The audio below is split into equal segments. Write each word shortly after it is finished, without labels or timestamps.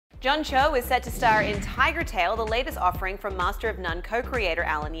John Cho is set to star in Tigertail, the latest offering from Master of None co-creator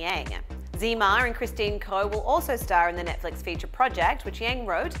Alan Yang. Zima and Christine Koh will also star in the Netflix feature project, which Yang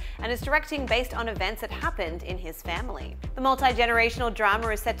wrote and is directing based on events that happened in his family. The multi-generational drama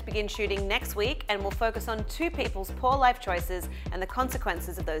is set to begin shooting next week and will focus on two people's poor life choices and the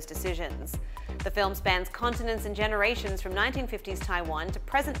consequences of those decisions. The film spans continents and generations from 1950s Taiwan to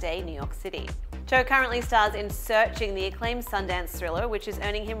present-day New York City. Cho currently stars in Searching, the acclaimed Sundance thriller, which is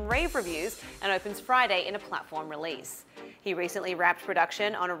earning him rave reviews and opens Friday in a platform release. He recently wrapped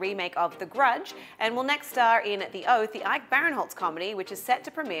production on a remake of The Grudge and will next star in The Oath, the Ike Barinholtz comedy, which is set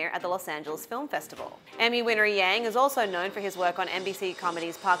to premiere at the Los Angeles Film Festival. Emmy winner Yang is also known for his work on NBC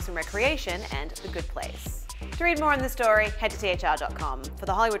comedies Parks and Recreation and The Good Place. To read more on the story, head to THR.com. For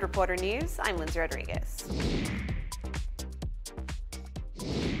the Hollywood Reporter News, I'm Lindsay Rodriguez.